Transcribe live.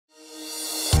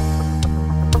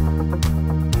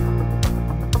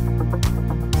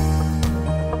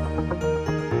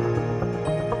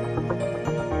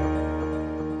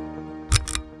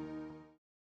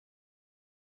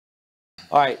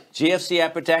All right,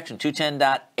 GFCI protection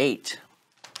 210.8.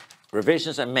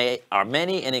 Revisions are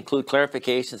many and include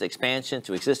clarifications, expansion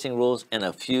to existing rules, and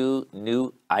a few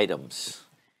new items.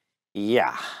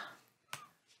 Yeah.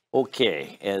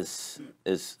 Okay, as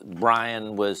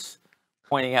Brian was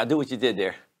pointing out, do what you did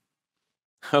there.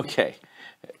 Okay.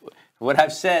 What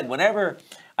I've said, whenever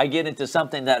I get into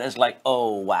something that is like,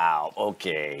 oh, wow,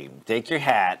 okay, take your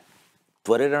hat,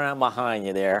 put it around behind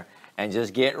you there, and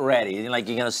just get ready. Like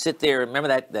you're going to sit there. Remember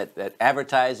that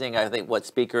advertising, I think what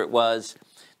speaker it was,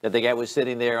 that the guy was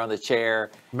sitting there on the chair.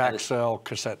 Maxell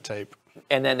cassette tape.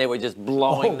 And then they were just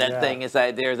blowing that thing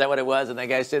inside there. Is that what it was? And the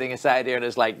guy sitting inside there, and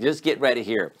it's like, just get ready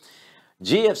here.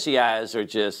 GFCIs are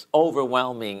just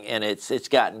overwhelming, and it's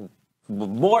gotten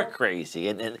more crazy.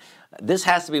 And this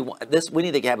has to be we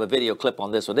need to have a video clip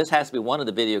on this one. This has to be one of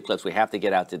the video clips we have to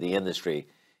get out to the industry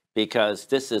because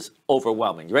this is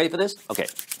overwhelming. You ready for this? Okay.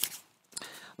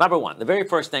 Number one, the very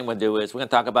first thing we'll do is we're going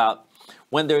to talk about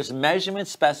when there's measurements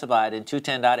specified in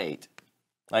 210.8,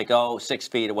 like, 6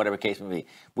 feet or whatever case may be,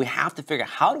 we have to figure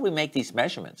out how do we make these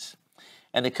measurements?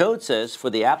 And the code says for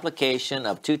the application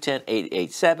of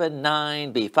 210.887,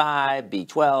 9, B5,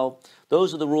 B12,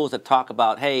 those are the rules that talk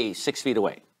about, hey, 6 feet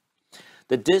away.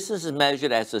 The distance is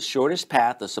measured as the shortest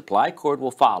path the supply cord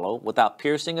will follow without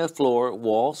piercing a floor,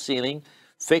 wall, ceiling,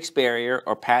 fixed barrier,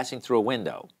 or passing through a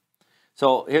window.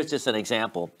 So here's just an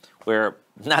example where,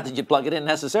 not that you plug it in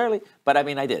necessarily, but I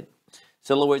mean I did.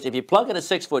 So in other words, if you plug in a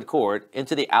 6-foot cord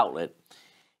into the outlet,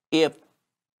 if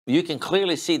you can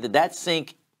clearly see that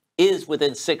sink is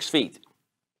within 6 feet,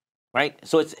 right?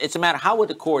 So it's a matter how would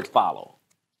the cord follow,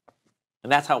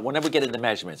 and that's how whenever we get into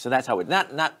measurements. So that's how it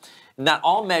not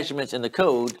all measurements in the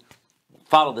code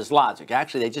follow this logic.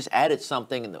 Actually, they just added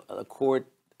something in the cord,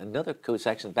 another code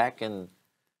section back in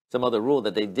some other rule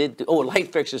that they did do. Oh,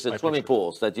 light fixtures in swimming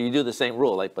pools, that you do the same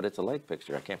rule, but it's a light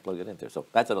fixture. I can't plug it in there. So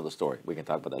that's another story. We can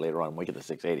talk about that later on when we get to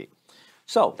 680.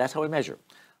 So that's how we measure.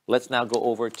 Let's now go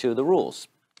over to the rules.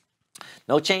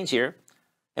 No change here.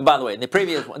 And by the way, in the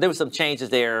previous one, there were some changes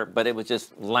there, but it was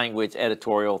just language,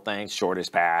 editorial things,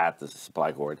 shortest path, the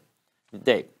supply cord.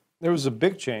 Dave. There was a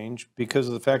big change because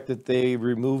of the fact that they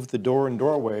removed the door and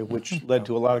doorway, which led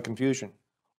to a lot of confusion.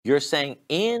 You're saying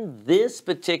in this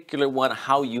particular one,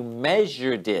 how you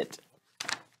measured it,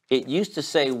 it used to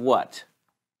say what?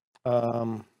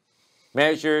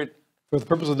 Measured. For the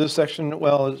purpose of this section,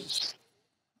 well,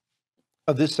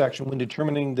 of this section, when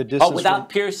determining the distance. Oh, without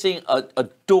piercing a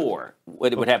door,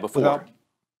 what it would have before.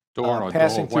 Without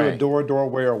passing through a door,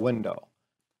 doorway, or window.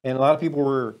 And a lot of people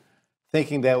were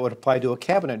thinking that would apply to a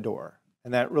cabinet door.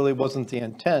 And that really wasn't the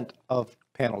intent of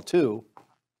panel 2.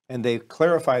 And they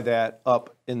clarified that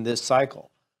up in this cycle.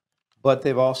 But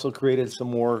they've also created some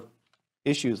more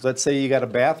issues. Let's say you got a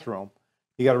bathroom,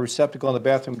 you got a receptacle on the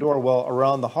bathroom door. Well,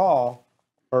 around the hall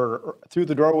or through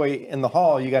the doorway in the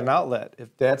hall, you got an outlet.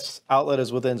 If that outlet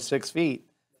is within 6 feet,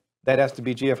 that has to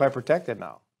be GFI protected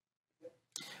now.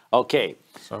 Okay,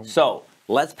 so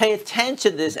let's pay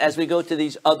attention to this as we go to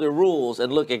these other rules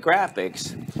and look at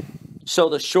graphics. So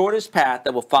the shortest path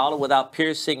that will follow without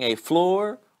piercing a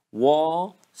floor,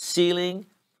 wall, ceiling,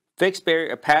 fixed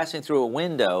barrier, or passing through a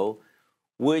window,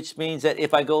 which means that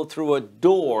if I go through a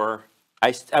door,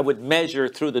 I would measure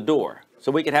through the door.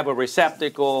 So we could have a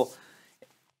receptacle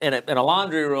in a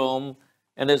laundry room,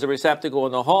 and there's a receptacle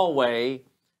in the hallway,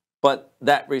 but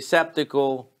that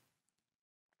receptacle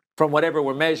from whatever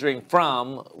we're measuring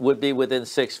from would be within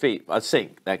 6 feet, a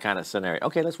sink, that kind of scenario.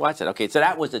 Okay, let's watch it. Okay, so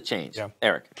that was the change. Yeah.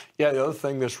 Eric. Yeah, the other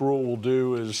thing this rule will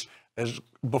do is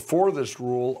before this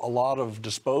rule, a lot of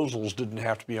disposals didn't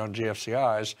have to be on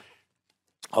GFCIs.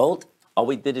 Hold. All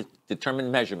we did is determine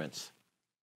measurements.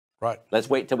 Right. Let's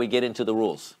wait till we get into the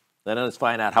rules. Then let's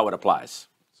find out how it applies.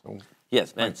 So,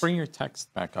 yes, Vince. Bring your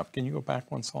text back up. Can you go back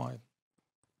one slide,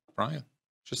 Brian?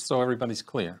 Just so everybody's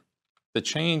clear. The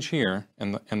change here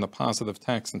in the positive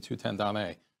text in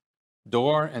 210.a,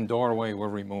 door and doorway were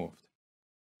removed.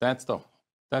 That's the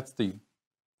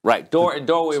right. Door and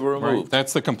doorway were removed. Right,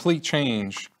 that's the complete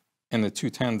change in the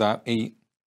 210.8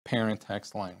 parent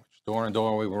text language. Door and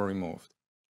doorway were removed,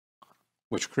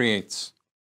 which creates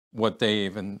what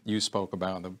Dave and you spoke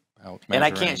about and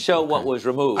I can't show what was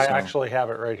removed. I actually have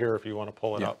it right here if you want to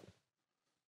pull it up. So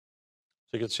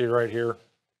you can see right here.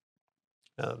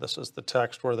 This is the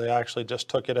text where they actually just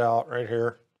took it out right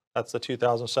here. That's the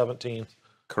 2017.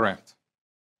 Correct.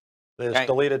 They just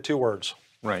deleted 2 words.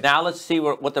 Right. Now let's see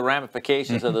what the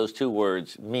ramifications of those 2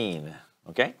 words mean.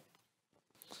 Okay.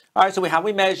 All right. So how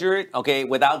we measure it? Okay,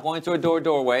 without going through a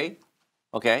doorway.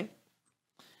 Okay.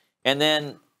 And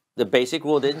then the basic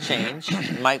rule didn't change.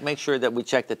 Might make sure that we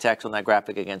check the text on that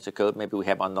graphic against the code. Maybe we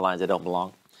have underlines that don't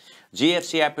belong.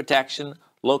 GFCI protection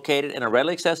located in a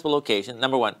readily accessible location.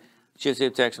 Number one, GFCI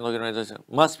protection located in a readily accessible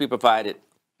must be provided.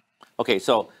 Okay,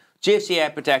 so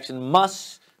GFCI protection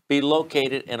must be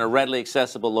located in a readily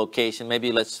accessible location.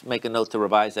 Maybe let's make a note to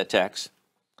revise that text.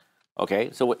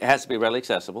 Okay, so it has to be readily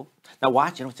accessible. Now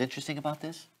watch, you know what's interesting about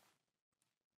this?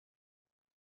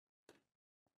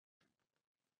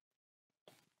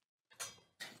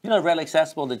 You know, readily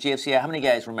accessible to GFCI, how many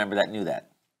guys remember that, knew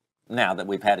that? Now that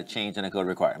we've had a change in the code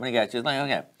requirement. How many guys just like,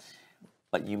 okay.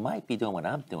 But you might be doing what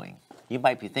I'm doing. You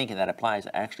might be thinking that applies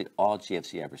to actually all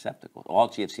GFCI receptacles, all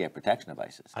GFCI protection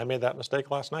devices. I made that mistake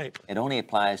last night. It only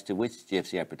applies to which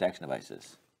GFCI protection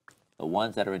devices? The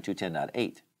ones that are in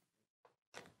 210.8.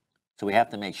 So we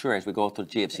have to make sure as we go through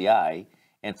GFCI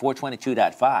and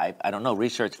 422.5, I don't know,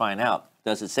 research find out,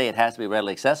 does it say it has to be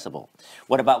readily accessible?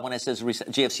 What about when it says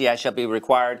GFCI shall be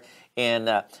required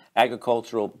in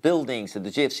agricultural buildings, and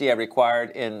the GFCI required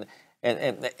in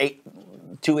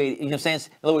 280, you know what I'm saying?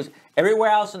 In other words, everywhere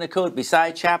else in the code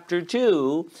besides chapter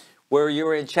 2, where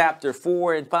you're in chapter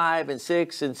 4 and 5 and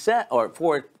 6 and 7, or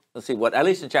 4, let's see, what, at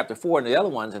least in chapter 4 and the other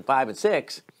ones in 5 and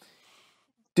 6,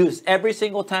 does every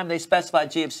single time they specify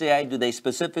GFCI, do they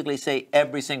specifically say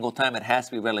every single time it has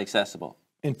to be readily accessible?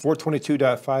 In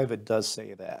 422.5, it does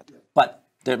say that. But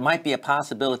there might be a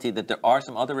possibility that there are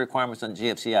some other requirements on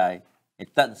GFCI.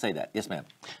 It doesn't say that. Yes, ma'am.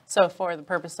 So for the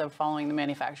purpose of following the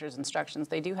manufacturer's instructions,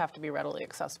 they do have to be readily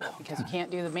accessible, because you can't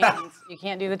do the maintenance, you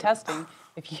can't do the testing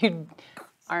if you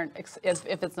aren't,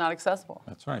 if it's not accessible.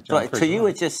 That's right. So to you,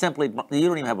 it's just simply, you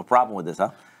don't even have a problem with this, huh?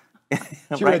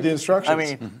 She read the instructions. I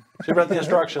mean, She read the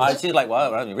instructions. she's like,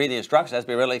 well, when you read the instructions, it has to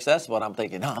be really accessible. And I'm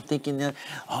thinking,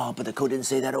 but the code didn't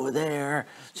say that over there.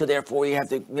 So therefore, you have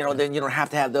to, then you don't have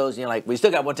to have those. And you're like, we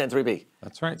still got 110.3b.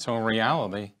 That's right. So in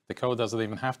reality, the code doesn't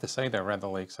even have to say they're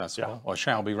readily accessible or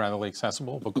shall be readily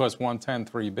accessible, because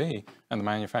 110.3b and the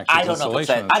manufacturer's I don't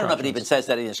know if it even says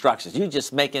that in the instructions. You're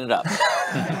just making it up.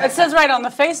 It says right on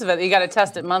the face of it that you got to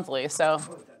test it monthly. So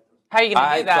how are you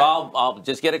going to do that? So I'll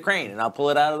just get a crane and I'll pull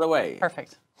it out of the way.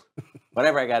 Perfect.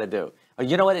 Whatever I got to do.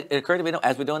 You know what? It occurred to me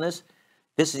as we're doing this,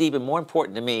 this is even more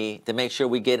important to me to make sure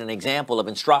we get an example of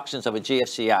instructions of a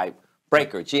GFCI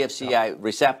breaker, GFCI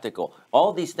receptacle,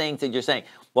 all these things that you're saying.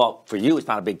 Well, for you, it's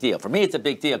not a big deal. For me, it's a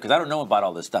big deal because I don't know about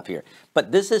all this stuff here.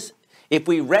 But this is, if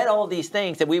we read all these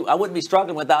things, that I wouldn't be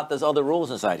struggling without those other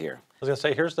rules inside here. I was going to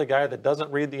say, here's the guy that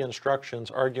doesn't read the instructions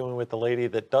arguing with the lady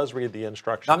that does read the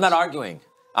instructions. I'm not arguing.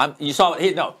 You saw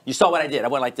what I did. I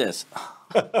went like this.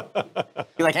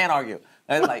 I can't argue.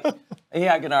 I was like,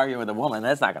 yeah, I can argue with a woman.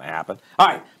 That's not going to happen. All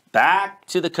right, back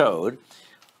to the code.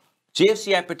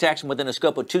 GFCI protection within the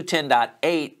scope of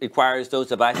 210.8 requires those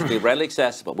devices to be readily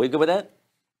accessible. We good with that?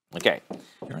 Okay.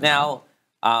 Now,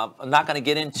 I'm not going to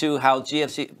get into how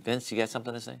GFC... Vince, you got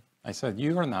something to say? I said,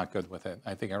 you are not good with it.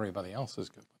 I think everybody else is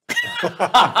good with it.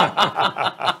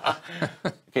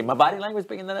 Okay, my body language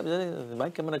picking that up? Am I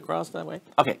coming across that way?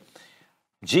 Okay.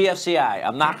 GFCI.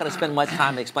 I'm not going to spend much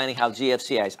time explaining how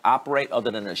GFCIs operate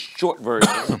other than a short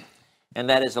version, and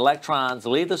that is electrons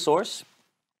leave the source.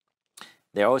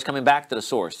 They're always coming back to the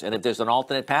source. And if there's an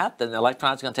alternate path, then the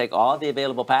electron's going to take all the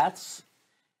available paths.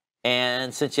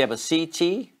 And since you have a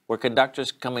CT where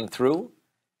conductors coming through,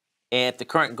 and if the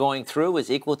current going through is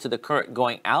equal to the current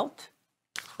going out,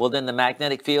 well, then the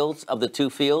magnetic fields of the two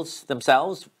fields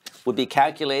themselves would be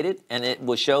calculated, and it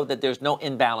will show that there's no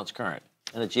imbalance current,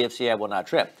 and the GFCI will not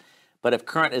trip. But if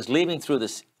current is leaving through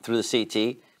the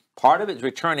CT, part of it is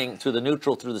returning through the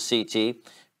neutral through the CT,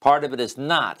 part of it is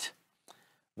not,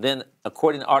 then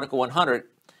according to Article 100,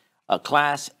 a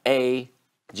Class A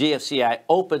GFCI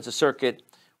opens a circuit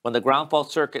when the ground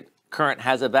fault circuit current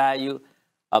has a value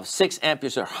of 6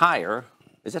 amperes or higher.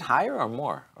 Is it higher or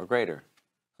more or greater?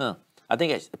 I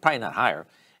think it's probably not higher.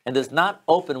 And does not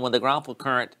open when the ground fault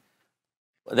current,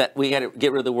 that we got to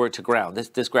get rid of the word to ground.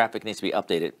 This graphic needs to be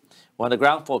updated. When the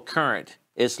ground fault current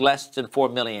is less than 4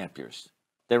 milliamperes,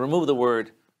 they remove the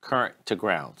word current to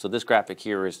ground. So this graphic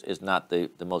here is not the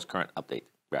most current update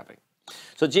graphic.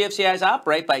 So GFCIs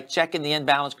operate by checking the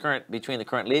imbalance current between the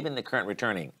current leaving and the current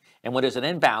returning. And when there's an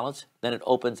imbalance, then it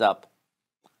opens up,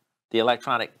 the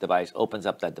electronic device opens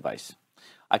up that device.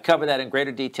 I cover that in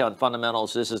greater detail in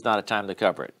fundamentals. This is not a time to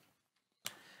cover it.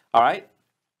 All right,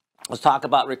 let's talk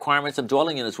about requirements of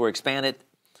dwelling units were expanded.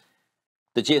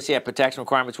 The GFCI protection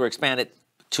requirements were expanded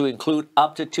to include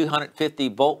up to 250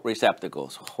 volt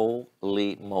receptacles.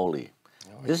 Holy moly.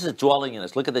 This is dwelling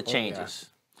units. Look at the changes.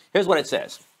 Here's what it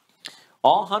says.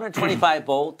 All 125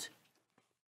 volt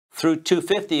through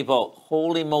 250 volt.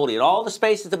 Holy moly. In all the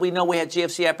spaces that we know we had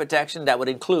GFCI protection, that would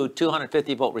include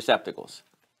 250 volt receptacles.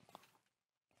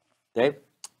 Dave?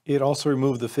 It also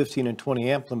removed the 15 and 20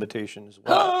 amp limitation as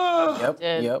well.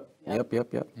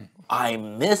 Yep. I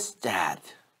missed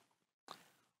that.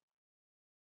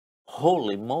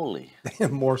 Holy moly.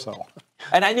 More so.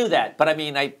 And I knew that, but I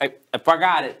mean, I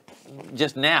forgot it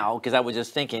just now because I was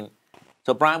just thinking.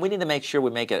 So, Brian, we need to make sure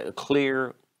we make it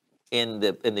clear in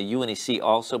the UNEC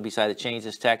also, besides the change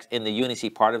this text, in the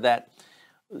UNEC part of that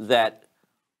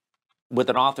with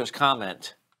an author's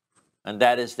comment, and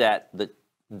that is that the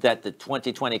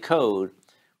 2020 code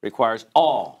requires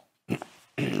all.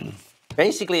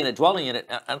 Basically, in a dwelling unit,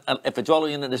 if a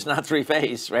dwelling unit is not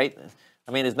three-phase, right?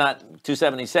 I mean, it's not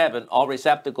 277. All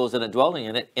receptacles in a dwelling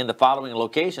unit in the following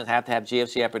locations have to have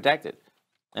GFCI protected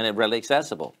and it's readily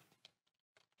accessible.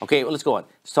 Okay, well, let's go on.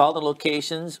 Installed in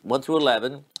locations 1 through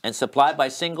 11 and supplied by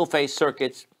single-phase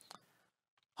circuits,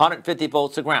 150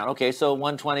 volts to ground. Okay, so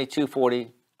 120, 240,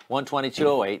 120,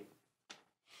 208.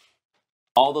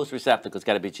 All those receptacles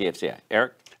got to be GFCI.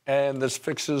 Eric? And this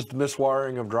fixes the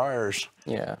miswiring of dryers.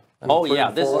 Yeah. Oh, yeah,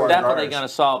 this is definitely dryers. going to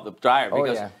solve the dryer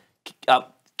because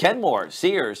Kenmore,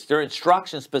 Sears, their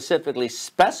instructions specifically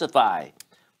specify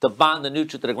to bond the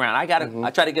neutral to the ground. I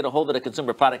try to get a hold of the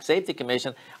Consumer Product Safety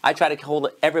Commission. I try to get a hold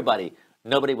of everybody.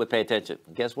 Nobody would pay attention.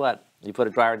 And guess what? You put a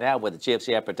dryer now with the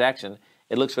GFCI protection,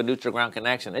 it looks for neutral ground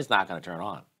connection. It's not going to turn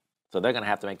on. So they're going to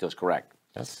have to make those correct.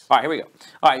 Yes. All right, here we go.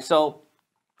 All right, so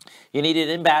you need it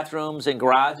in bathrooms and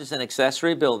garages and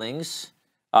accessory buildings,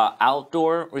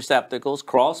 outdoor receptacles,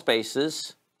 crawl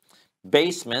spaces,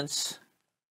 basements,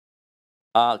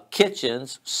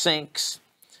 kitchens, sinks,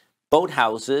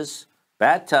 boathouses,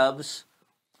 bathtubs,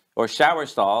 or shower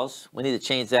stalls. We need to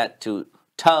change that to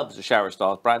tubs or shower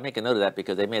stalls. Brian, make a note of that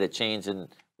because they made a change and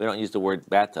we don't use the word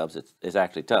bathtubs. It's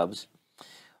actually tubs.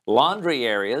 Laundry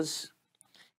areas.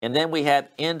 And then we have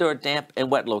indoor damp and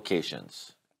wet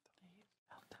locations.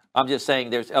 I'm just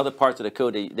saying there's other parts of the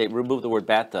code, they remove the word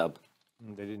bathtub.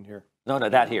 They didn't hear. No,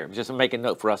 that here. Just make a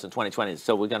note for us in 2020.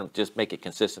 So we're going to just make it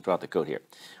consistent throughout the code here.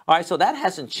 All right, so that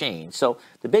hasn't changed. So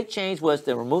the big change was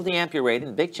to remove the ampere rating.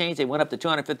 The big change, they went up to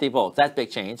 250 volts. That's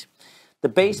big change. The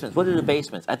basements, what are the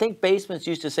basements? I think basements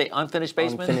used to say unfinished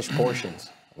basements. Unfinished portions.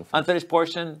 Unfinished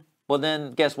portion. Well,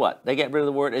 then guess what? They get rid of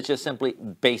the word. It's just simply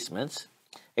basements.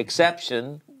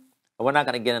 Exception. We're not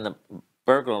going to get in the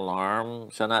burglar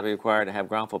alarm. Shall not be required to have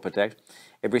ground fault protection.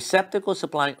 A receptacle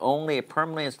supplying only a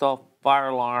permanently installed fire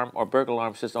alarm or burglar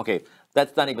alarm system. Okay,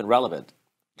 that's not even relevant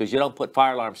because you don't put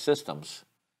fire alarm systems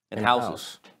in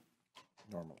houses.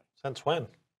 Normally. Since when?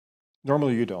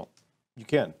 Normally you don't. You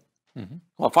can.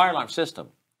 Well, a fire alarm system.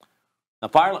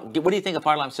 What do you think a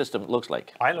fire alarm system looks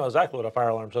like? I know exactly what a fire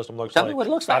alarm system looks Tell like. me what it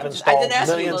looks like. I've I installed didn't ask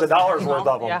you. millions of dollars worth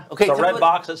of them. Yeah. Okay, It's a tell me red what-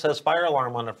 box that says fire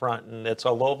alarm on the front, and it's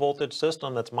a low voltage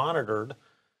system that's monitored,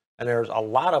 and there's a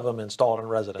lot of them installed in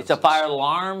residences. It's a fire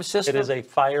alarm system? It is a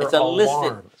fire It's a listed-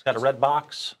 alarm. It's got a red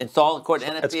box. Installed according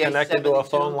to NFPA It's connected to a 72.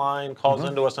 phone line, calls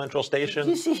into a central Did you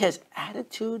station. see his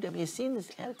attitude? Have you seen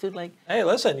this attitude? Like, Hey,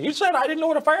 listen, you said I didn't know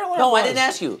what a fire alarm no, was. I didn't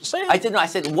ask you. Say I didn't know. I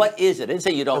said, what is it? I didn't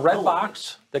say you don't a red know.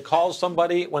 box that calls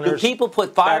somebody when Do there's people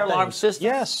put fire bad alarm things. systems?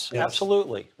 Yes,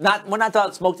 absolutely. We're not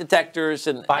talking smoke detectors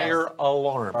and Fire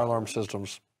alarm. Fire alarm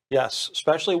systems. Yes,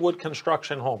 especially wood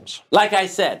construction homes. Like I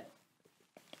said,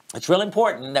 it's real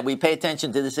important that we pay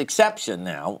attention to this exception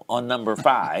now on number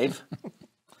 5.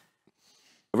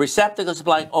 A receptacle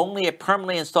supplying only a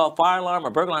permanently installed fire alarm or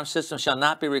burglar alarm system shall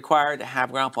not be required to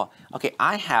have ground fault. Okay,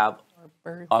 I have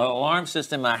an alarm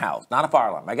system in my house, not a fire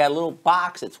alarm. I got a little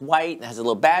box, it's white, and has a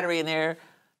little battery in there.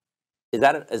 Is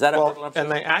that a burglar alarm Well, system?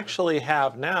 and they actually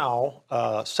have now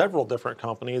several different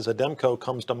companies. Ademco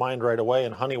comes to mind right away,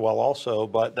 and Honeywell also,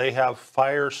 but they have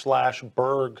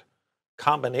fire/Berg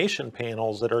combination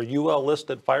panels that are UL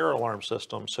listed fire alarm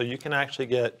systems. So you can actually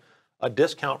get a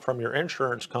discount from your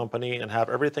insurance company and have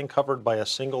everything covered by a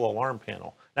single alarm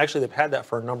panel. Actually, they've had that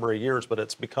for a number of years, but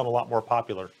it's become a lot more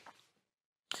popular.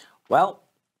 Well,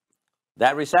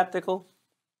 that receptacle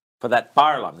for that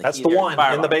fire alarm. That's the heater one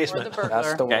fire in the alarm. basement.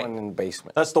 That's the Okay. one in the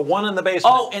basement. That's the one in the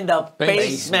basement. Oh, in the basement.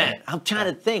 Basement. I'm trying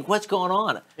to think, what's going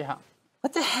on? Yeah.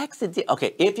 What the heck's the deal?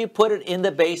 Okay, if you put it in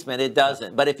the basement, it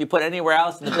doesn't. But if you put it anywhere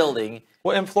else in the building,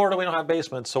 Well, in Florida, we don't have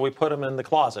basements, so we put them in the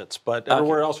closets. But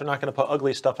everywhere else, you're not going to put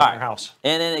ugly stuff in your house.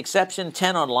 and in exception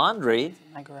 10 on laundry,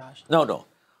 My garage. no.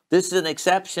 This is an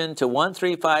exception to 1,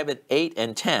 3, 5, and 8,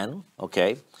 and 10,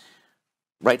 okay?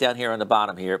 Right down here on the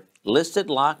bottom here. Listed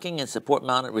locking and support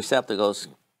mounted receptacles.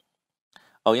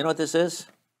 Oh, you know what this is?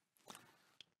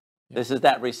 This is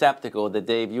that receptacle that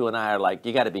Dave, you and I are like,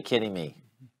 you got to be kidding me.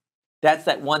 That's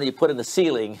that one that you put in the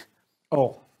ceiling.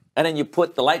 Oh, and then you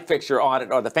put the light fixture on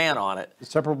it or the fan on it.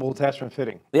 Separable attachment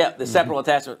fitting. Yeah, the separable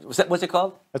attachment. What's it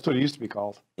called? That's what it used to be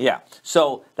called. Yeah.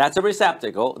 So that's a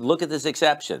receptacle. Look at this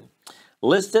exception.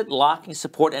 Listed locking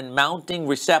support and mounting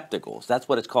receptacles. That's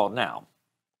what it's called now.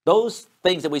 Those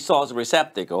things that we saw as a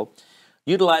receptacle,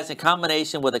 utilized in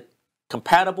combination with a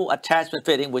compatible attachment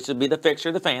fitting, which would be the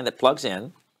fixture, the fan that plugs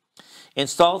in,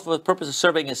 installed for the purpose of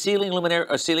serving a ceiling luminaire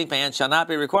or ceiling fan, shall not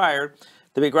be required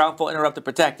to be ground fault interrupted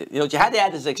protected. You know, you had to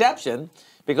add this exception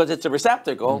because it's a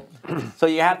receptacle, so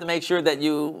you have to make sure that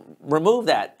you remove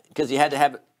that because you had to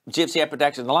have GFCI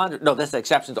protection in the laundry. No, that's the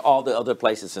exception to all the other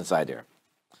places inside there.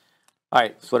 All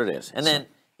right, that's what it is. And then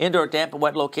indoor damp and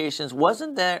wet locations,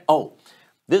 wasn't there? Oh,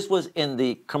 this was in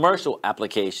the commercial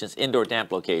applications, indoor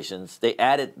damp locations. They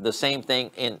added the same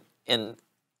thing in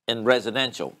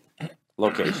residential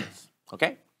locations.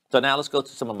 Okay, so now let's go to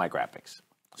some of my graphics.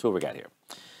 That's what we got here.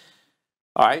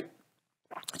 All right,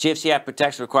 GFCI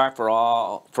protection required for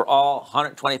all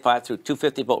 125 through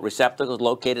 250 volt receptacles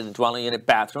located in dwelling unit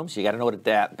bathrooms. You got to know what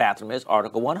a bathroom is,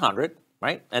 Article 100,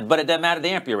 right? But it doesn't matter the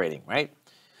ampere rating, right?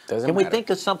 Can we think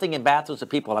of something in bathrooms that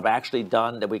people have actually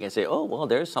done that we can say, oh, well,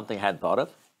 there's something I hadn't thought of?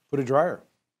 Put a dryer.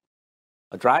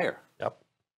 A dryer. Yep.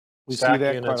 We Stack see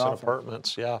that units quite in often.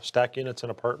 apartments. Yeah, stack units in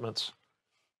apartments.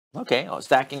 Okay,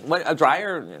 stacking. What, a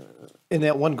dryer? In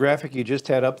that one graphic you just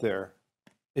had up there,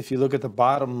 if you look at the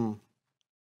bottom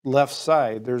left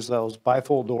side, there's those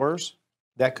bifold doors.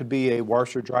 That could be a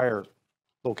washer dryer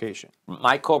location.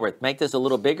 Mike Colbert, make this a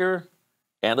little bigger,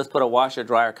 and let's put a washer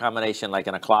dryer combination like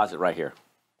in a closet right here,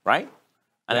 right?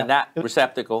 And then that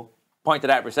receptacle, point to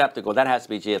that receptacle, that has to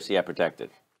be GFCI protected.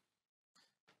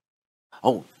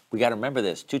 Oh, we got to remember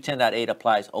this. 210.8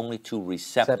 applies only to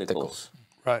receptacles.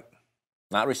 Right.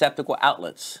 Not receptacle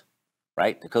outlets,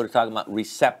 right? The code is talking about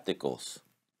receptacles,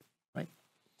 right?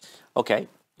 Okay,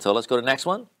 so let's go to the next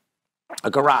one.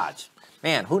 A garage.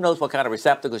 Man, who knows what kind of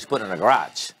receptacles you put in a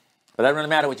garage? But it doesn't really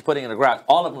matter what you're putting in a garage.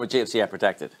 All of them are GFCI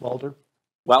protected. Welder.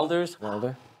 Welders?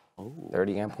 Welder.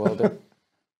 30 amp welder.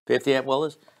 50 amp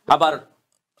welders? How about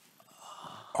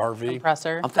a RV.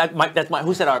 Compressor.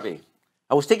 who said RV?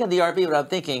 I was thinking the RV, but I'm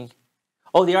thinking,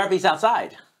 oh, the RV's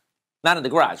outside, not in the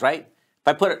garage, right? If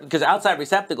I put it, because outside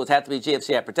receptacles have to be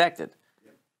GFCI protected.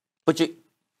 But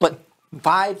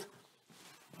five.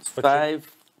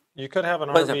 You could have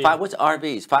an What is RV. it? Five. What's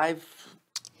RVs? Five.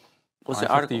 What's the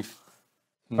article?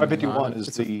 551 is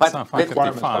the It's not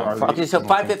requirement for 555. RV. Okay, so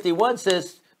 551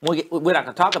 says we're not going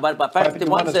to talk about it, but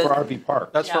 551 551 is says for RV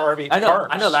park. That's for RV I know,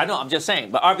 parks. I know. I'm just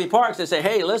saying. But RV parks, they say,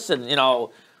 hey, listen, you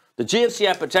know, the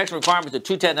GFCI protection requirements of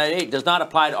 210.8 does not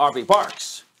apply to RV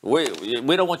parks. We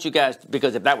don't want you guys,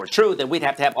 because if that were true, then we'd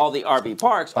have to have all the RV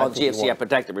parks on GFCI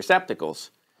protected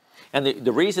receptacles. And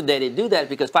the reason they didn't do that is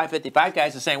because 555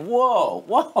 guys are saying, whoa,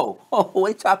 what are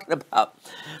you talking about?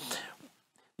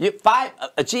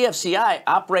 A GFCI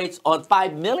operates on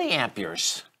 5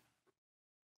 milliamperes.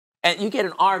 And you get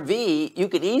an RV, you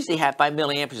could easily have 5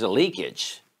 milliamperes of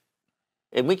leakage.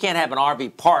 And we can't have an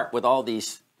RV park with all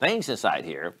these things inside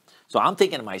here. So I'm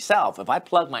thinking to myself, if I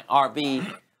plug my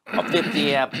RV, a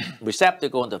 50 amp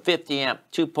receptacle into a 50 amp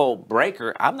 2-pole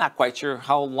breaker, I'm not quite sure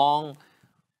how long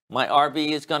my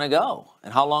RV is going to go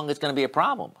and how long it's going to be a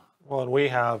problem. Well, and we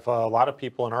have a lot of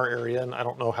people in our area, and I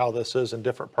don't know how this is in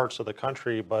different parts of the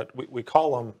country, but we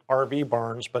call them RV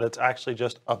barns, but it's actually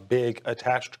just a big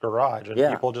attached garage. And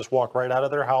people just walk right out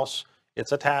of their house.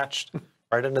 It's attached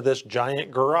right into this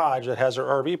giant garage that has their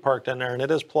RV parked in there, and it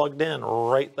is plugged in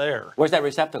right there. Where's that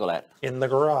receptacle at? In the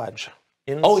garage.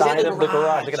 Inside Inside of the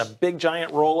garage. They got a big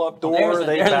giant roll-up door.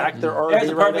 They back their RV There's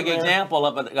a right perfect in there. example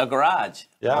of a garage.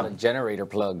 Yeah. A generator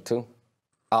plug too.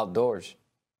 Outdoors.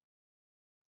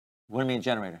 What do you mean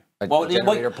generator?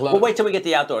 Generator plug. Well, wait till we get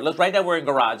the outdoor. Look, right now we're in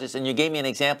garages, and you gave me an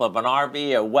example of an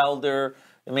RV, a welder,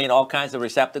 I mean, all kinds of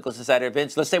receptacles inside there.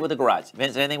 Vince, let's stay with the garage.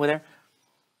 Vince, anything with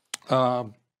there?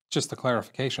 Just a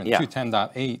clarification. Yeah.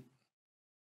 210.8,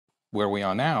 where we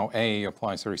are now, A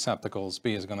applies to receptacles,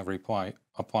 B is going to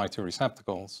apply to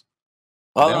receptacles.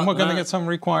 Then we're going to get some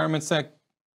requirements that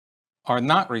are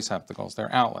not receptacles,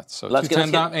 they're outlets. So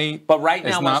 210.8 but right now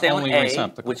is I'm not staying on only A,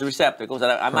 receptacles. which is receptacles.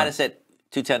 And I might have said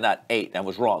 210.8. I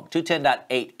was wrong.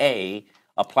 210.8A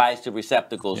applies to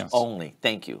receptacles only.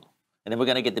 Thank you. And then we're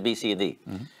going to get the B, C, and D.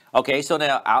 Mm-hmm. Okay, so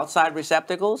now outside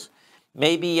receptacles,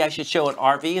 maybe I should show an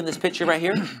RV in this picture right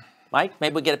here. Mike,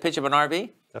 maybe we get a picture of an RV.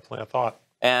 Definitely a thought.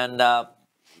 And,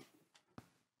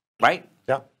 right?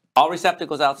 Yeah. All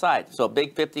receptacles outside. So a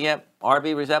big 50 amp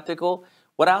RV receptacle.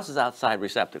 What else is outside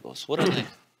receptacles? What are they?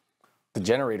 The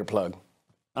generator plug.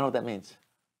 I don't know what that means.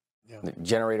 The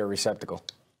generator receptacle.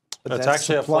 But It's that's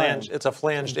actually a supplying- flange. It's a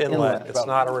flanged inlet. Inlet. It's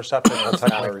not a receptacle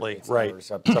technically. it's not a Right.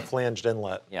 receptacle. It's a flanged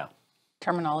inlet. Yeah.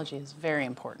 Terminology is very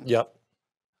important. Yep.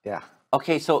 Yeah.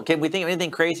 Okay, so can we think of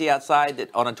anything crazy outside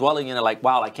that on a dwelling unit like,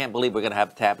 wow, I can't believe we're going to have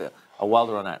to tap a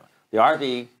welder on that? The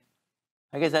RV,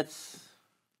 I guess that's,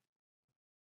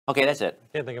 okay, that's it.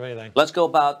 Can't think of anything. Let's go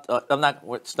about,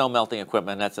 with snow melting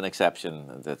equipment, that's an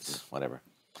exception, that's whatever.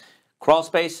 Crawl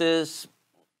spaces,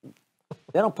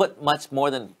 they don't put much more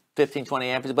than 15, 20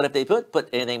 amperes, but if they put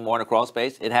anything more in a crawl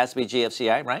space, it has to be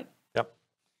GFCI, right?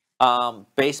 Yep.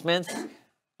 Basements,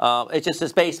 it just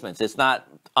says basements. It's not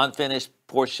unfinished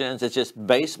portions, it's just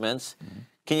basements.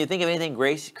 Can you think of anything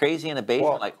crazy in a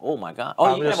basement? Well, like, oh my God.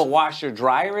 Oh, you can have a washer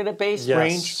dryer in a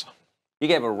basement? Yes. You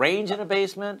can have a range in a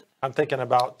basement? I'm thinking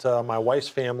about my wife's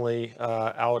family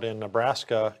out in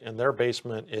Nebraska, and their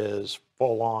basement is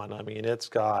full on. I mean, it's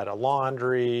got a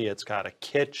laundry, it's got a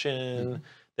kitchen,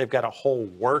 they've got a whole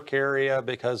work area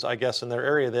because I guess in their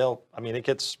area it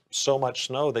gets so much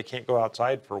snow they can't go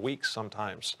outside for weeks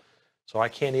sometimes. So I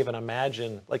can't even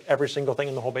imagine, like every single thing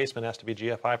in the whole basement has to be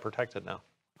GFI protected now.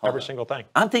 Every single thing.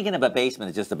 I'm thinking of a basement,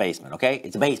 it's just a basement, okay?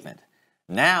 It's a basement.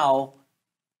 Now,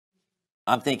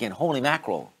 I'm thinking, holy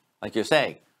mackerel, like you're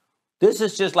saying. This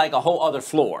is just like a whole other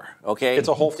floor, okay? It's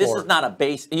a whole floor. This is not a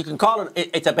base. You can call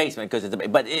it's a basement because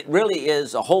but it really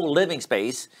is a whole living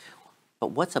space.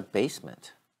 But what's a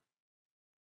basement?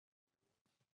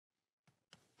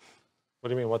 What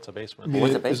do you mean, what's a basement?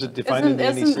 What's a Is basement? it defined in the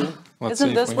NEC? Let's see Isn't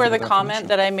if this we where have the a comment definition.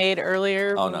 that I made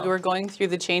earlier Oh, when no. we were going through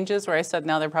the changes where I said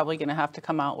now they're probably going to have to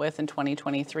come out with in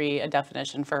 2023 a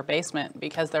definition for a basement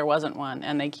because there wasn't one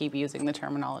and they keep using the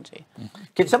terminology.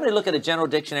 Can somebody look at a general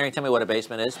dictionary and tell me what a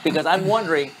basement is? Because I'm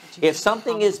wondering if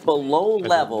something is below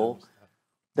level,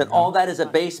 then all that is a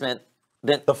basement.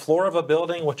 Then The floor of a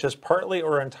building which is partly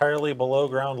or entirely below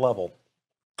ground level.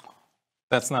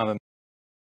 That's not a,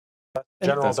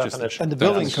 General That's just a- definition. And the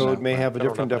building Definition. code may have a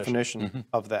General different definition. definition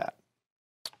of that.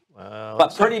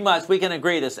 But pretty much we can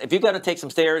agree this. If you've got to take some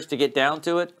stairs to get down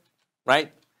to it,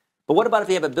 right? But what about if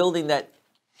you have a building that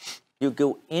you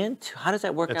go into? How does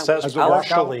that work It out? says As a walkout?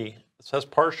 partially. It says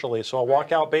partially. So a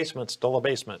walkout basement's still a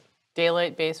basement.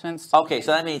 Daylight basements. Okay,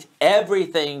 so that means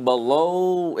anything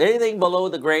below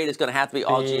the grade is going to have to be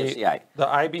all GFCI. The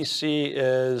IBC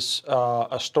is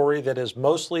a story that is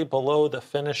mostly below the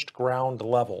finished ground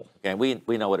level. Okay,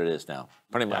 we know what it is now.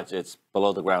 Pretty much it's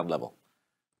below the ground level.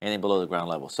 Anything below the ground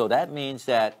level. So that means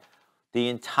that the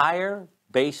entire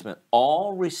basement,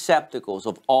 all receptacles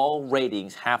of all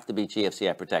ratings have to be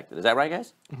GFCI protected. Is that right,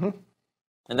 guys? Mm-hmm.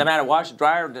 And no matter washer,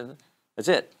 dryer, that's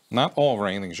it. not all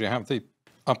ratings. You have the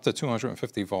up to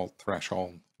 250 volt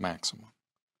threshold maximum.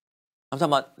 I'm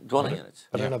talking about dwelling units.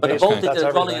 But in a But the basement, voltage of that's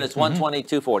the dwelling everything. unit is 120,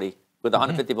 240 with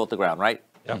 150 volt to ground, right?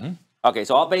 Yep. Okay,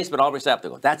 so all basement, all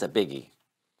receptacle. That's a biggie.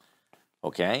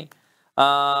 Okay.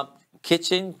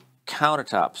 Kitchen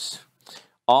countertops.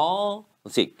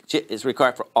 Let's see, is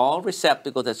required for all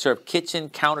receptacles that serve kitchen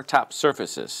countertop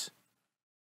surfaces.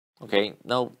 Okay,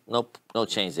 no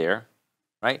change there,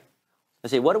 right?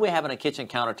 Let's see, what do we have on a kitchen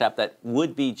countertop that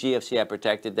would be GFCI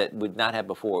protected that would not have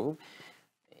before?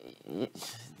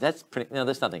 That's pretty, no,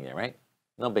 there's nothing there, right?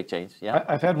 No big change, yeah?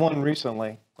 I've had one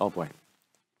recently. Oh boy.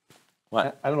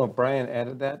 What? I don't know if Brian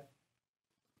added that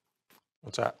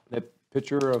What's that?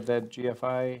 picture of that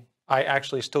GFI. I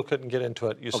actually still couldn't get into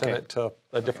it. You sent Okay. it to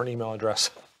a different email address.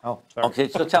 Oh, sorry. Okay,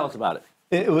 so tell us about it.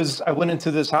 It was, I went into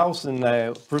this house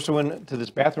and first I went to this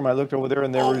bathroom, I looked over there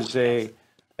and there was a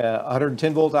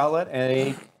 110 volt outlet and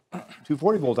a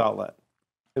 240 volt outlet.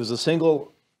 It was a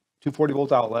single 240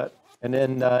 volt outlet. And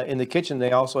then in the kitchen,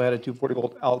 they also had a 240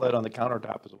 volt outlet on the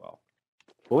countertop as well.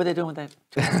 What were they doing with that?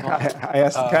 I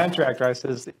asked the contractor,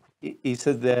 he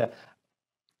said that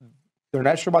they're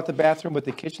not sure about the bathroom, but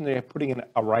the kitchen, they're putting in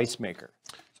a rice maker.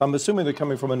 So I'm assuming they're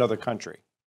coming from another country.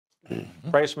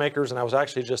 Rice makers, and I was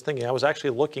actually just thinking, I was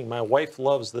actually looking, my wife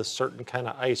loves this certain kind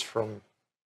of ice from,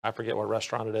 I forget what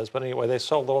restaurant it is, but anyway, they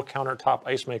sell little countertop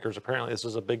ice makers. Apparently this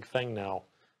is a big thing now,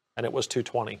 and it was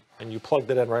 $220. And you plugged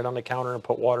it in right on the counter and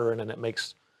put water in, and it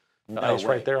makes the ice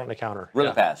way. right there on the counter. Really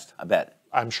Yeah, fast, I bet.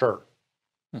 I'm sure.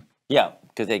 Yeah,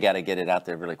 because they got to get it out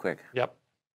there really quick. Yep.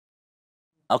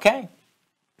 Okay.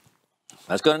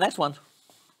 Let's go to the next one.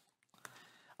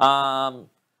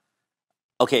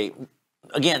 Okay,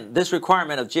 again, this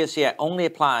requirement of GFCI only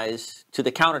applies to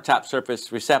the countertop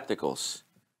surface receptacles,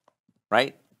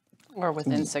 right? Or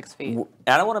within 6 feet.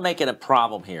 I don't want to make it a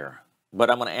problem here, but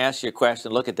I'm going to ask you a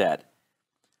question. Look at that.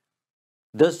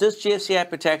 Does this GFCI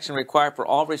protection require for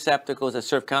all receptacles that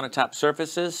serve countertop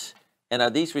surfaces? And are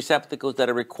these receptacles that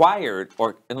are required,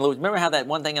 or in other words, remember how that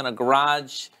one thing in a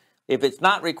garage, if it's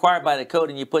not required by the code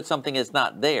and you put something that's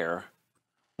not there,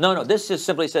 no, this just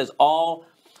simply says all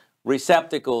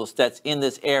receptacles that's in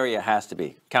this area has to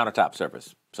be countertop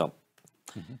surface. So,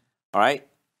 all right.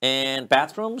 And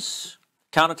bathrooms,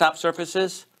 countertop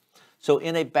surfaces. So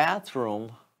in a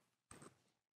bathroom,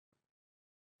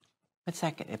 one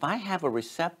second. If I have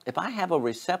a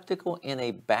receptacle in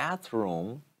a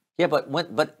bathroom, yeah, but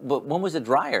when was the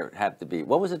dryer have to be?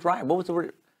 What was the dryer? What was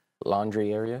the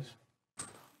Laundry areas.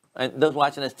 And those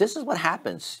watching this is what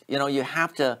happens. You know, you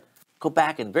have to go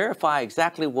back and verify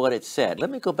exactly what it said.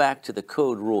 Let me go back to the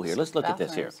code rule here. Let's look at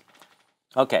this here.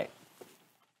 Okay.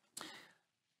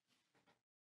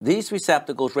 These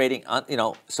receptacles rating,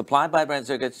 supplied by brand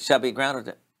circuits shall be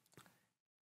grounded.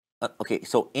 Okay,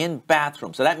 so in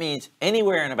bathroom. So that means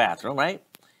anywhere in a bathroom, right?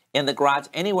 In the garage,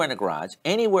 anywhere in the garage,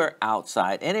 anywhere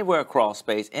outside, anywhere crawl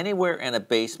space, anywhere in a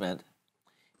basement,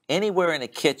 anywhere in a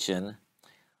kitchen,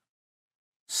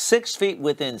 6 feet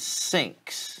within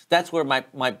sinks. That's where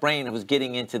my brain was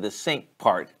getting into the sink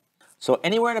part. So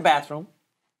anywhere in a bathroom,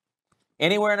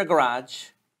 anywhere in a garage,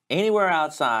 anywhere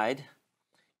outside,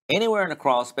 anywhere in a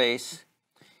crawl space,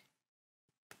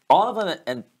 all of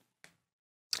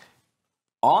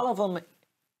them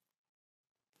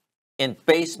in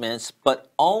basements,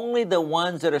 but only the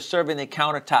ones that are serving the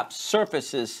countertop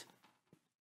surfaces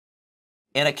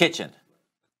in a kitchen.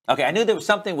 Okay, I knew there was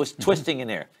something was twisting in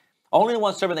there. Only the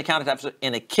ones serving the countertops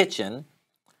in a kitchen,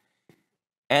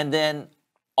 and then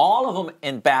all of them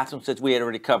in bathrooms that we had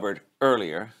already covered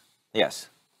earlier. Yes.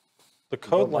 The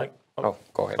code like. Oh,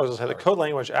 go ahead. I was going to say, the code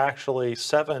language actually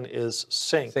 7 is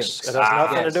sinks. Sinks. It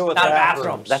has nothing to do with not bathrooms. a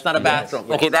bathroom. That's not a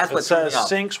bathroom. Okay, that's what It says threw me off.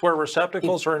 sinks where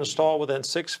receptacles are installed within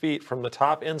 6 feet from the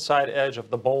top inside edge of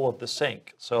the bowl of the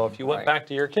sink. So if you went back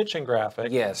to your kitchen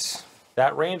graphic, Yes.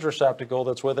 that range receptacle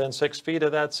that's within 6 feet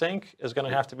of that sink is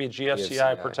going to have to be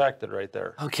GFCI protected right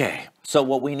there. Okay, so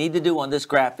what we need to do on this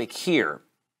graphic here,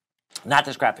 not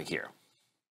this graphic here,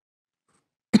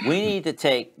 we need to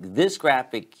take this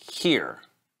graphic here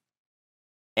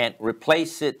and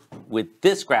replace it with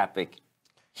this graphic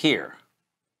here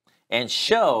and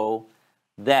show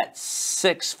that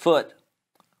 6 foot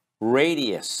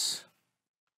radius.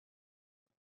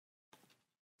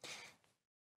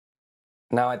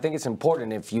 Now, I think it's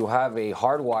important if you have a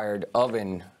hardwired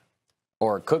oven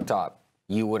or a cooktop,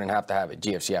 you wouldn't have to have it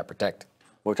GFCI protected.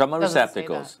 We're talking about Doesn't say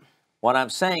receptacles. that. What I'm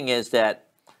saying is that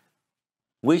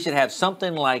we should have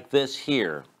something like this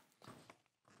here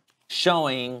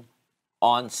showing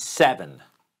on 7.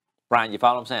 Brian, you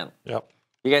follow what I'm saying? Yep.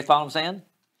 You guys follow what I'm saying?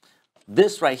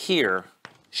 This right here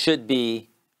should be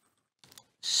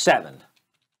 7.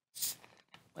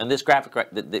 And this graphic,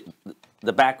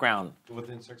 the background.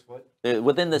 Within 6 foot?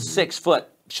 Within the 6 foot,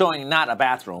 showing not a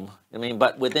bathroom,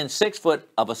 but within 6 foot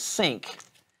of a sink.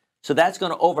 So that's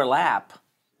going to overlap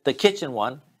the kitchen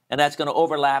one, and that's going to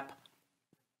overlap.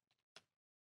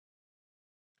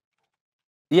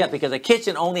 Yeah, because a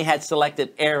kitchen only had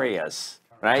selected areas,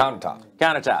 right? Countertop.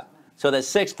 Countertop. So the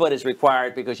 6 foot is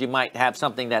required because you might have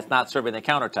something that's not serving the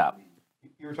countertop.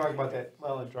 You were talking about that,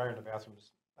 well, the dryer in the bathroom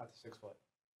is not the 6 foot.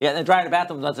 Yeah, and the dryer in the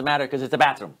bathroom doesn't matter because it's a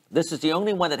bathroom. This is the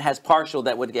only one that has partial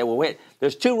that would get, well, wait,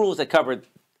 there's 2 rules that cover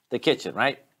the kitchen,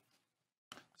 right?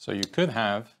 So you could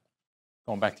have,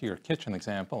 going back to your kitchen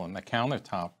example and the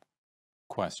countertop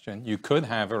question, you could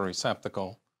have a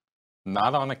receptacle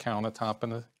not on a countertop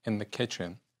in the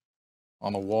kitchen,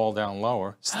 on the wall down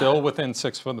lower, still within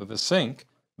 6 foot of the sink.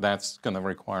 That's going to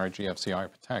require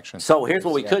GFCI protection. So here's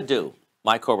what we could do,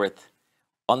 Mike Horvath.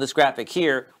 On this graphic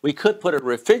here, we could put a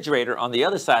refrigerator on the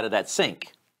other side of that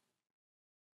sink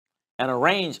and a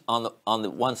range on the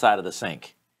one side of the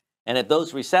sink. And if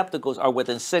those receptacles are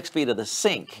within 6 feet of the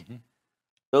sink,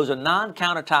 those are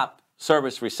non-countertop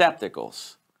service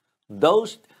receptacles.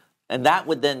 And that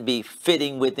would then be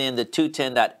fitting within the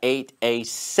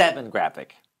 210.8A7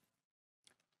 graphic,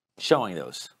 showing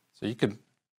those. So you could,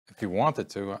 if you wanted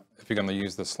to, if you're going to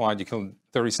use the slide, you can,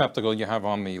 the receptacle you have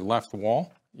on the left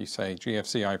wall, you say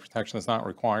GFCI protection is not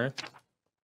required.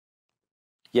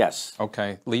 Yes.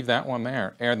 Okay, leave that one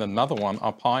there. Add another one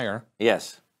up higher.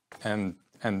 Yes. And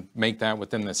make that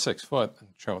within the 6 foot and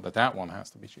show that that one has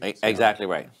to be GFCI. Exactly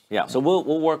right. Yeah. So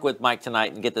we'll work with Mike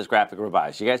tonight and get this graphic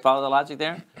revised. You guys follow the logic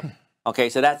there? Okay,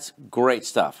 so that's great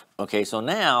stuff. Okay, so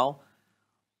now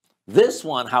this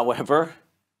one, however,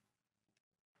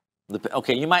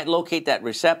 okay, you might locate that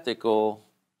receptacle.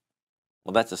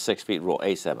 Well, that's a 6 feet rule,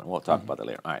 A7. We'll talk about that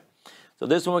later. All right. So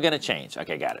this one we're going to change.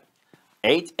 Okay, got it.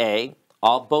 8A,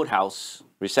 all boathouse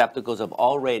receptacles of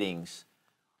all ratings.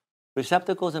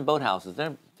 Receptacles in boathouses,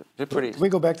 they're pretty. Can we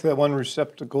go back to that one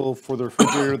receptacle for the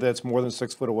refrigerator that's more than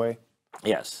 6 foot away?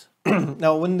 Yes.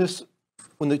 Now, when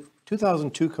the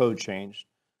 2002 code changed,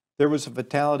 there was a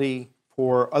fatality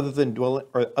for other than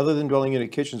dwelling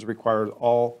unit kitchens required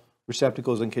all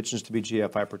receptacles in kitchens to be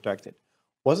GFI protected.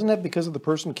 Wasn't that because of the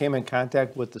person came in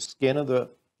contact with the skin of the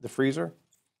freezer?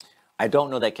 I don't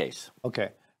know that case. Okay,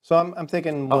 so I'm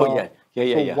thinking, well,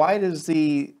 yeah. why does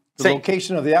the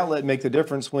location of the outlet make the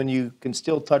difference when you can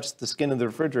still touch the skin of the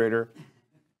refrigerator?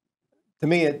 To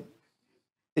me,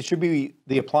 it should be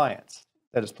the appliance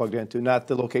that is plugged into, not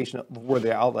the location of where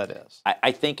the outlet is.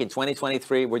 I think in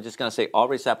 2023, we're just going to say all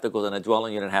receptacles in a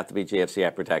dwelling unit have to be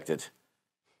GFCI protected.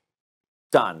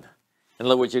 Done. In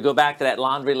other words, you go back to that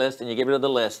laundry list and you get rid of the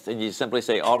list and you simply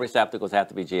say all receptacles have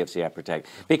to be GFCI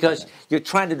protected. Because you're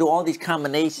trying to do all these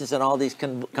combinations and all these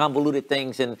convoluted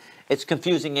things, and it's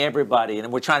confusing everybody.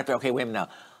 And we're trying to figure, okay, wait a minute now.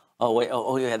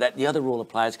 Oh yeah, the other rule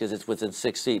applies because it's within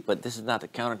 6 feet, but this is not the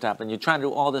countertop. And you're trying to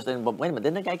do all this thing, but wait a minute,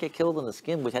 didn't the guy get killed in the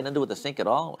skin, which had nothing to do with the sink at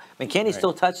all? I mean, can't he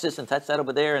still touch this and touch that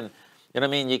over there? And you know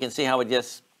what I mean? You can see how it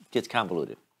just gets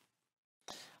convoluted.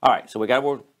 All right, so we got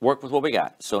to work with what we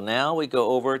got. So now we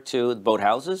go over to the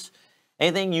boathouses.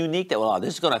 Anything unique that, well,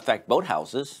 this is going to affect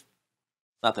boathouses?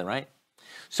 Nothing, right?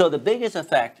 So the biggest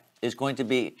effect is going to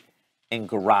be in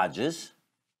garages,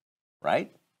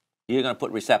 right? You're going to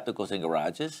put receptacles in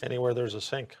garages. Anywhere there's a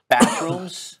sink.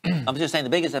 Bathrooms. I'm just saying the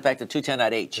biggest effect of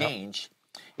 210.8 change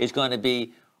is going to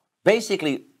be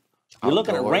basically, you're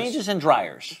looking at ranges and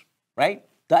dryers, right?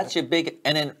 That's your big,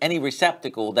 and then any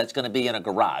receptacle that's going to be in a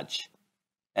garage.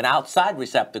 And outside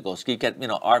receptacles, you get,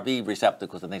 RV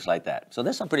receptacles and things like that. So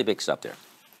there's some pretty big stuff there.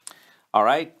 All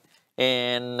right.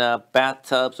 And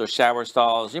bathtubs or shower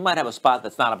stalls. You might have a spot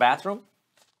that's not a bathroom,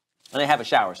 and they have a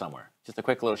shower somewhere. Just a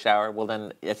quick little shower. Well,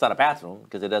 then it's not a bathroom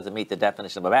because it doesn't meet the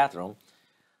definition of a bathroom.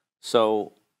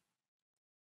 So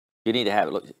you need to have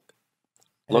it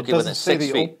located within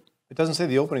 6 feet. It doesn't say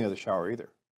the opening of the shower either.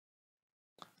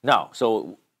 No.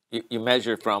 So you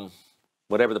measure from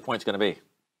whatever the point's going to be.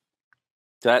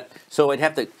 So it'd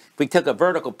have to, if we took a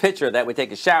vertical picture of that, we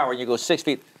take a shower and you go 6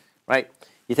 feet, right?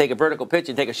 You take a vertical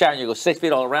picture, you take a shower, and you go 6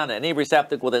 feet all around it. Any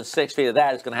receptacle within 6 feet of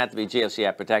that is going to have to be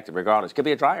GFCI protected regardless. It could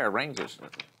be a dryer or rangers.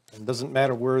 It doesn't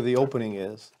matter where the opening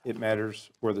is. It matters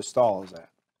where the stall is at.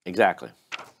 Exactly.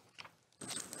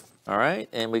 All right,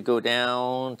 and we go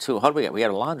down to, what do we got? We got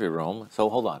a laundry room. So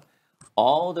hold on.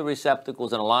 All the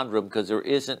receptacles in a laundry room, because there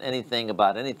isn't anything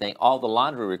about anything, all the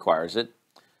laundry requires it.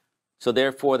 So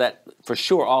therefore, that for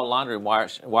sure, all laundry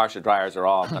washer dryers are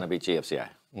all going to be GFCI.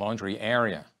 Laundry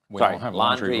area. We Sorry, don't have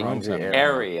laundry rooms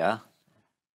area.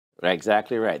 Right,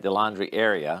 exactly right. The laundry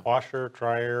area. Washer,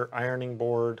 dryer, ironing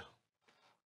board.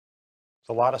 It's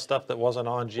a lot of stuff that wasn't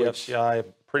on GFCI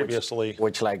previously.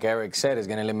 Which, like Eric said, is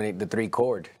going to eliminate the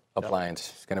 3-cord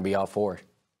appliance. It's going to be all 4.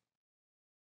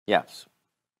 Yes.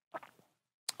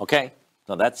 Okay,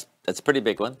 so that's a pretty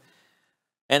big one.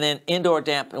 And then indoor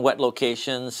damp and wet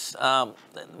locations.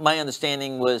 My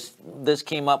understanding was this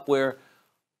came up where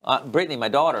Brittany, my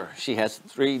daughter, she has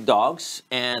 3 dogs,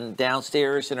 and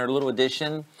downstairs in her little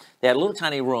addition, they had a little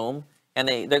tiny room, and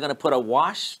they're going to put a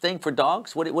wash thing for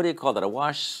dogs. What do you call that? A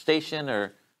wash station,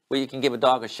 or where you can give a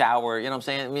dog a shower? You know what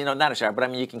I'm saying? Not a shower, but I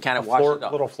mean you can kind of wash the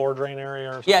dog. Little floor drain area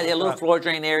or something. Yeah, a little floor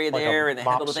drain area there, and they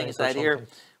have a little thing inside here.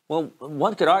 Well,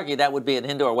 one could argue that would be an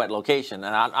indoor wet location,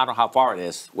 and I don't know how far it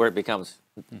is where it becomes,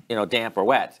 damp or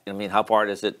wet. I mean, how far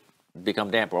does it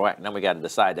become damp or wet? And then we got to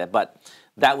decide that. But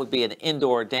that would be an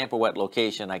indoor damp or wet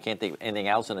location. I can't think of anything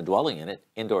else in a dwelling unit,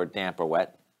 indoor damp or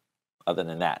wet, other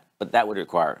than that. But that would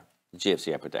require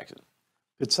GFCI protection.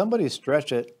 Could somebody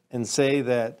stretch it and say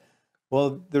that,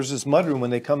 well, there's this mudroom when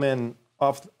they come in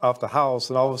off the house,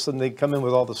 and all of a sudden they come in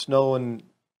with all the snow and,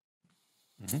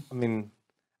 I mean,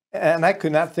 and I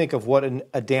could not think of what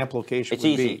a damp location would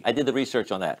be. It's easy. I did the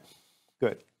research on that.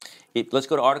 Good. Let's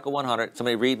go to Article 100.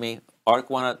 Somebody read me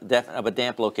Article 100 of a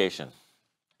damp location.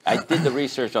 I did the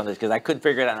research on this because I couldn't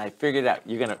figure it out, and I figured it out.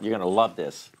 You're gonna love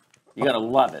this. You're gonna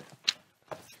love it.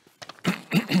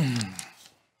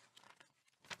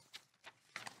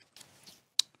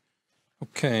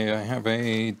 Okay, I have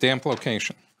a damp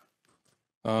location.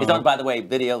 It's on, by the way,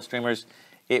 video streamers.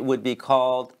 It would be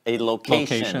called a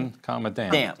location, comma,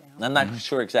 damp. Damp. I'm not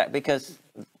sure exactly because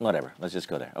whatever. Let's just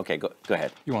go there. Okay, go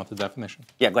ahead. You want the definition?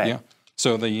 Yeah, go ahead. Yeah.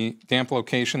 So the damp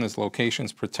location is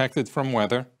locations protected from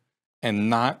weather and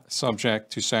not subject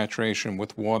to saturation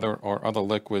with water or other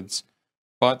liquids,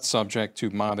 but subject to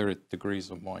moderate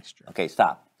degrees of moisture. Okay,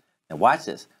 stop. Now watch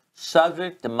this.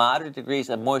 Subject to moderate degrees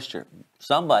of moisture.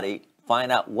 Somebody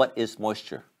find out what is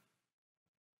moisture.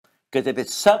 Because if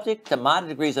it's subject to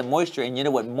moderate degrees of moisture and you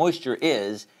know what moisture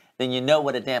is, then you know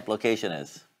what a damp location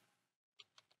is.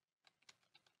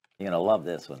 You're going to love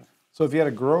this one. So if you had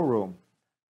a grow room,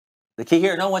 The key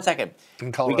here, no, 1 second. In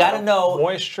We Colorado. got to know.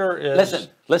 Moisture is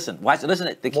Listen. Watch.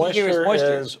 Listen. The key here is moisture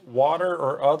moisture. is water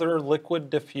or other liquid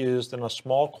diffused in a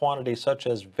small quantity, such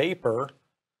as vapor,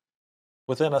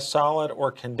 within a solid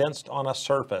or condensed on a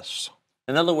surface.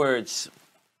 In other words,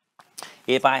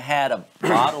 if I had a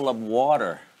bottle of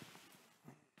water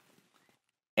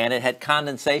and it had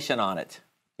condensation on it,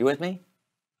 you with me?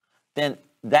 Then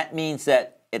that means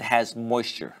that it has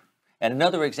moisture. And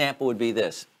another example would be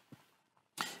this.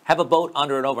 Have a boat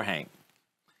under an overhang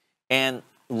and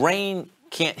rain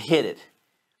can't hit it,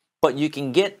 but you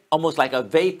can get almost like a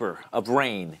vapor of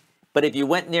rain. But if you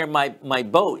went near my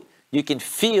boat, you can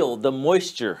feel the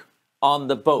moisture on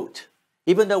the boat,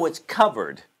 even though it's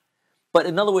covered. But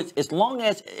in other words, as long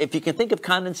as, if you can think of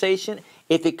condensation,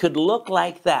 if it could look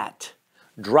like that,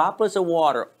 droplets of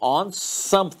water on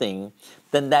something,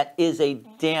 then that is a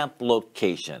damp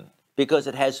location because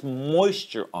it has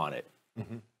moisture on it.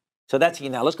 Mm-hmm. So that's key.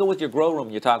 Now let's go with your grow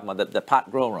room you're talking about, the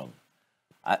pot grow room.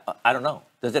 I don't know.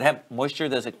 Does it have moisture?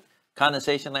 Does a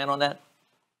condensation land on that?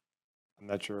 I'm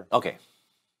not sure. Okay.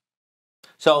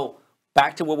 So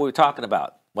back to what we were talking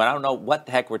about. Well, I don't know what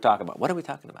the heck we're talking about. What are we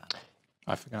talking about?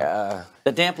 I forgot.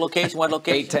 The damp location, what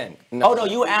location? 810. Oh, no,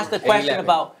 you asked the question 811.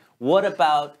 about, what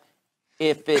about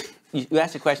if it, you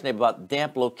asked a question about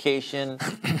damp location,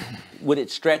 would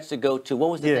it stretch to go to, what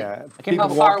was the thing? Yeah, I can't people How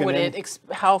remember. far walking would in. it,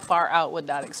 how far out would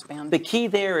that expand? The key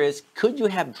there is, could you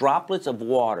have droplets of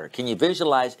water? Can you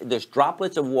visualize there's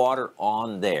droplets of water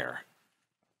on there?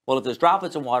 Well, if there's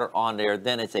droplets of water on there,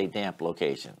 then it's a damp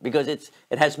location because it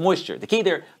has moisture. The key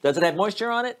there, does it have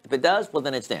moisture on it? If it does, well,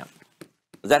 then it's damp.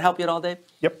 Does that help you at all, Dave?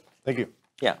 Yep, thank you.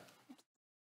 Yeah.